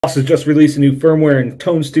Has just released a new firmware and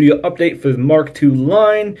Tone Studio update for the Mark II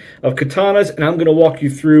line of katanas, and I'm going to walk you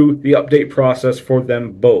through the update process for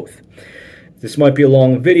them both. This might be a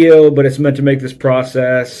long video, but it's meant to make this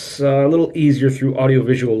process a little easier through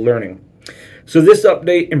audiovisual learning. So this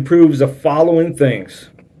update improves the following things.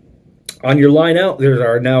 On your line out,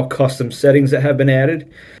 there are now custom settings that have been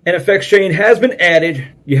added. An effects chain has been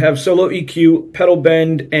added. You have solo EQ, pedal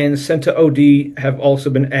bend, and Senta OD have also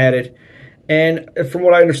been added. And from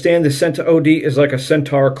what I understand, the Senta OD is like a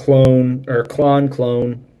Centaur clone, or Klon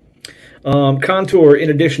clone. Contour, in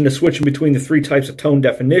addition to switching between the three types of tone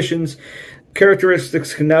definitions,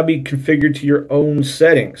 characteristics can now be configured to your own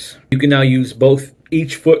settings. You can now use both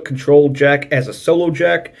each foot control jack as a solo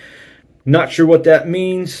jack. Not sure what that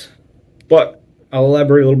means, but I'll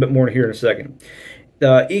elaborate a little bit more here in a second.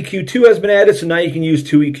 EQ2 has been added, so now you can use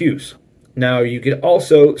two EQs. Now you can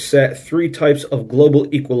also set three types of global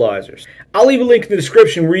equalizers. I'll leave a link in the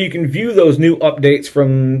description where you can view those new updates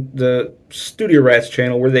from the Studio Rats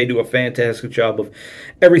channel, where they do a fantastic job of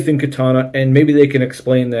everything katana, and maybe they can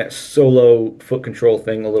explain that solo foot control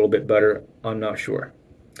thing a little bit better. I'm not sure.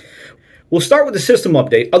 We'll start with the system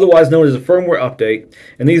update, otherwise known as a firmware update,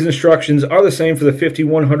 and these instructions are the same for the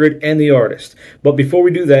 5100 and the Artist. But before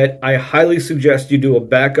we do that, I highly suggest you do a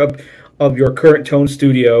backup of your current Tone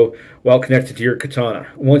Studio while connected to your katana.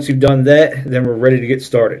 Once you've done that, then we're ready to get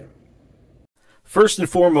started. First and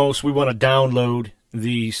foremost, we want to download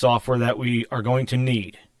the software that we are going to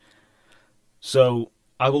need. So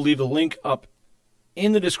I will leave a link up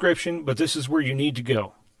in the description, but this is where you need to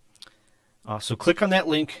go. So click on that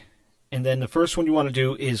link, and then the first one you want to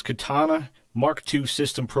do is Katana Mark II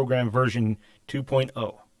System Program version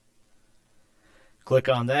 2.0. Click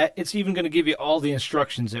on that. It's even going to give you all the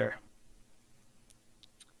instructions there.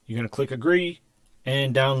 You're going to click agree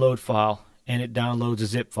and download file, and it downloads a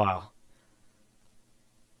zip file.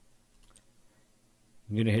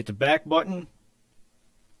 You're going to hit the back button,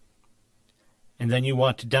 and then you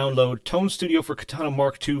want to download Tone Studio for Katana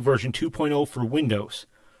Mark II version 2.0 for Windows.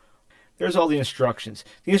 There's all the instructions.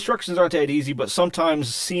 The instructions aren't that easy, but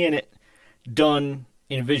sometimes seeing it done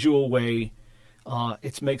in a visual way,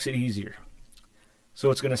 it makes it easier.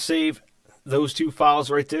 So it's going to save those two files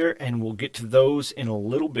right there, and we'll get to those in a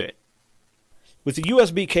little bit. With the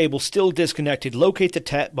USB cable still disconnected, locate the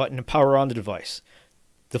tap button and power on the device.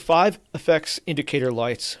 The 5 effects indicator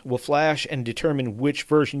lights will flash and determine which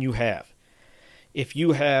version you have. If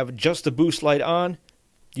you have just the boost light on,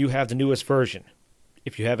 you have the newest version.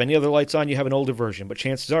 If you have any other lights on, you have an older version, but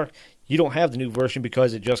chances are you don't have the new version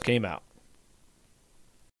because it just came out.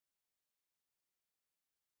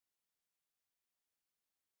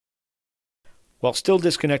 While still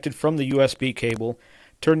disconnected from the USB cable,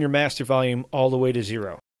 turn your master volume all the way to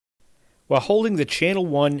 0. While holding the channel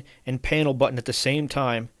 1 and panel button at the same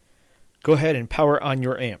time, go ahead and power on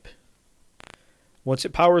your amp. Once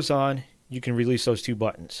it powers on, you can release those two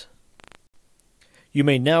buttons. You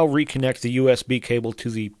may now reconnect the USB cable to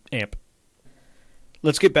the amp.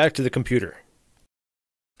 Let's get back to the computer.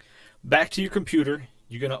 Back to your computer,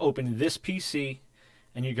 you're going to open this PC,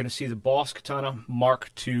 and you're going to see the Boss Katana Mark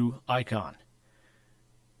II icon.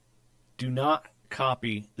 Do not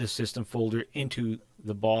copy the system folder into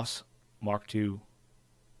the Boss Mark II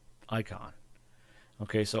icon.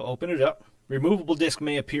 Okay, so open it up. Removable disk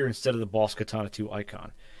may appear instead of the Boss Katana 2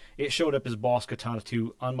 icon. It showed up as Boss Katana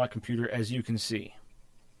 2 on my computer, as you can see.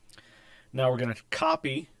 Now we're going to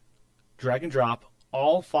copy, drag and drop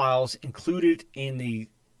all files included in the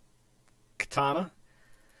Katana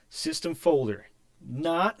system folder.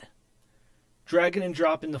 Not dragging and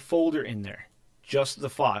dropping the folder in there, just the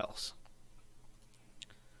files.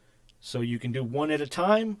 So you can do one at a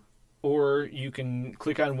time, or you can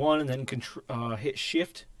click on one and then hit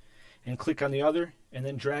shift and click on the other and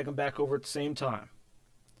then drag them back over at the same time.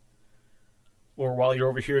 Or while you're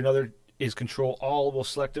over here, another is control all, will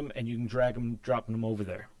select them and you can drag them, drop them over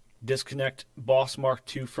there. Disconnect Boss Mark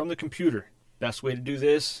II from the computer. Best way to do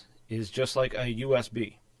this is just like a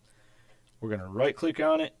USB. We're going to right click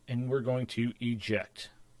on it and we're going to eject.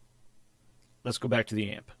 Let's go back to the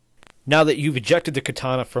amp. Now that you've ejected the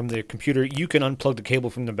katana from the computer, you can unplug the cable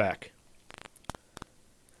from the back.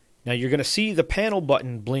 Now you're going to see the panel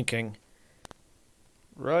button blinking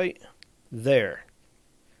right there.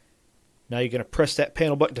 Now you're going to press that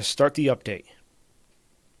panel button to start the update.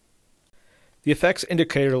 The effects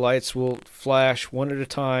indicator lights will flash one at a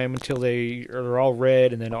time until they are all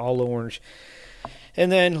red and then all orange.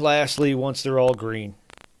 And then lastly, once they're all green.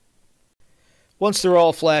 Once they're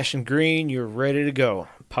all flashing green, you're ready to go.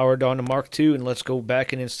 Powered on to Mark II, and let's go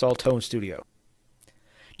back and install Tone Studio.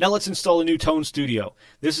 Now let's install a new Tone Studio.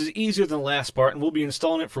 This is easier than the last part, and we'll be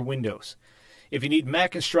installing it for Windows. If you need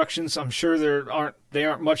Mac instructions, I'm sure they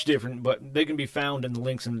aren't much different, but they can be found in the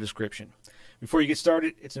links in the description. Before you get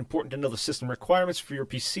started, it's important to know the system requirements for your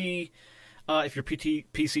PC. If your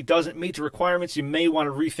PC doesn't meet the requirements, you may want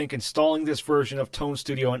to rethink installing this version of Tone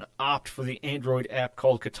Studio and opt for the Android app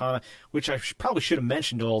called Katana, which I probably should have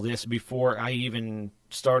mentioned all this before I even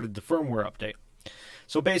started the firmware update.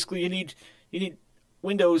 So basically, you need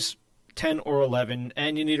Windows 10 or 11,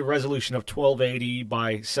 and you need a resolution of 1280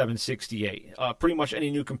 by 768. Pretty much any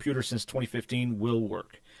new computer since 2015 will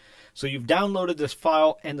work. So you've downloaded this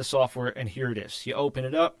file and the software, and here it is. You open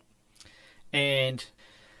it up, and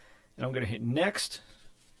I'm going to hit next,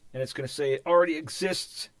 and it's going to say it already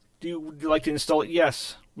exists. Would you like to install it?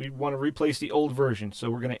 Yes. We want to replace the old version, so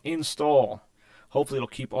we're going to install. Hopefully it'll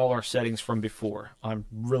keep all our settings from before. I'm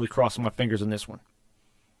really crossing my fingers on this one.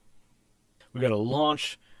 We got to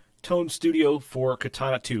launch Tone Studio for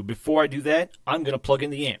Katana 2. Before I do that, I'm going to plug in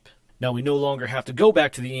the amp. Now we no longer have to go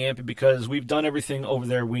back to the amp because we've done everything over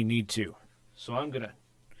there we need to. So I'm going to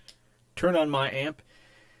turn on my amp,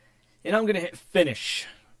 and I'm going to hit finish.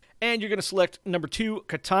 And you're going to select number 2,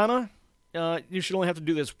 Katana. You should only have to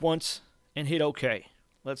do this once and hit OK.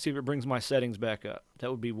 Let's see if it brings my settings back up.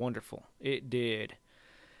 That would be wonderful. It did.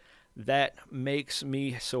 That makes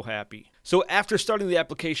me so happy. So after starting the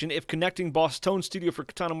application, if connecting Boss Tone Studio for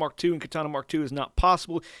Katana MkII and Katana MkII is not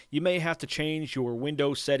possible, you may have to change your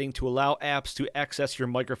Windows setting to allow apps to access your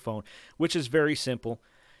microphone, which is very simple.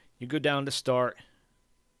 You go down to Start,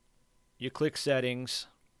 you click Settings,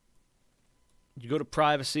 you go to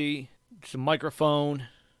Privacy, to Microphone,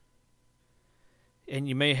 and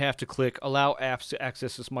you may have to click Allow Apps to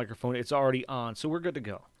Access this microphone. It's already on, so we're good to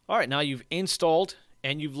go. All right, now you've installed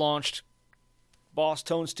and you've launched Boss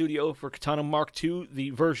Tone Studio for Katana MkII, the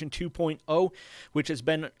version 2.0, which has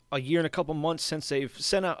been a year and a couple months since they've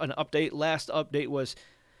sent out an update. Last update was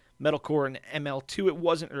Metalcore and ML2. It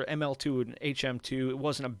wasn't, or ML2 and HM2. It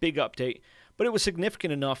wasn't a big update, but it was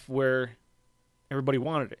significant enough where everybody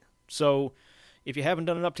wanted it. So if you haven't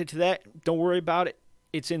done an update to that, don't worry about it.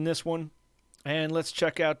 It's in this one. And let's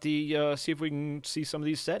check out the, see if we can see some of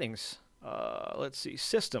these settings. Let's see,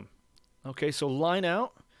 System. Okay, so line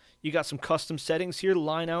out. You got some custom settings here.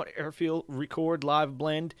 Line out, airfield, record, live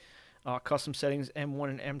blend, custom settings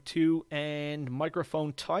M1 and M2, and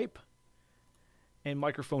microphone type, and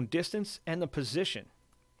microphone distance, and the position.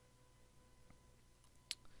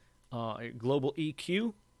 Global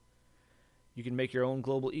EQ. You can make your own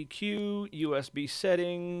global EQ, USB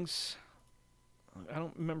settings. I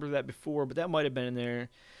don't remember that before, but that might have been in there.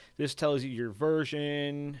 This tells you your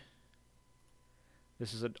version.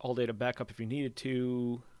 This is an all-data backup if you needed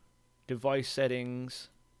to. Device settings.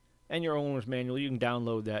 And your owner's manual. You can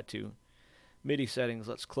download that too. MIDI settings.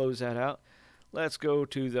 Let's close that out. Let's go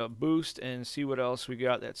to the boost and see what else we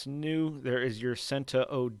got that's new. There is your Senta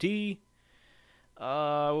OD.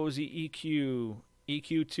 What was the EQ?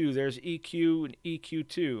 EQ2. There's EQ and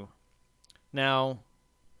EQ2. Now,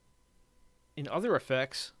 in other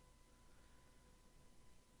effects,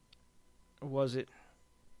 was it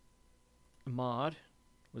mod?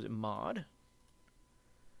 Was it mod?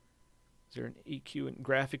 Is there an EQ and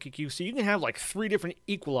graphic EQ? So you can have like 3 different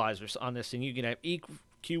equalizers on this thing. You can have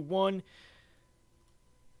EQ1,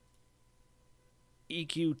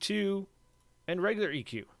 EQ2, and regular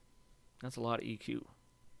EQ. That's a lot of EQ.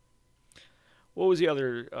 What was the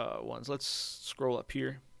other ones? Let's scroll up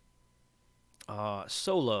here.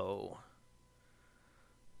 Solo.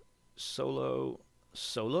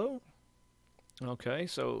 Okay,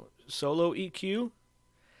 so solo EQ.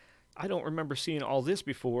 I don't remember seeing all this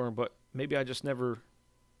before, but maybe I just never.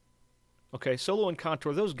 Okay, solo and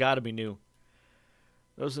contour, those got to be new.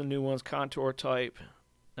 Those are the new ones. Contour type.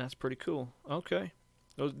 That's pretty cool. Okay.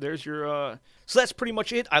 There's your. So that's pretty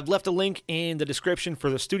much it. I've left a link in the description for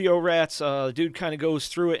the Studio Rats. The dude kind of goes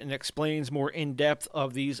through it and explains more in depth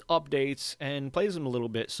of these updates and plays them a little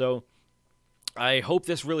bit. So I hope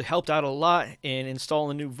this really helped out a lot in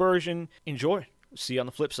installing a new version. Enjoy. See you on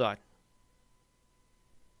the flip side.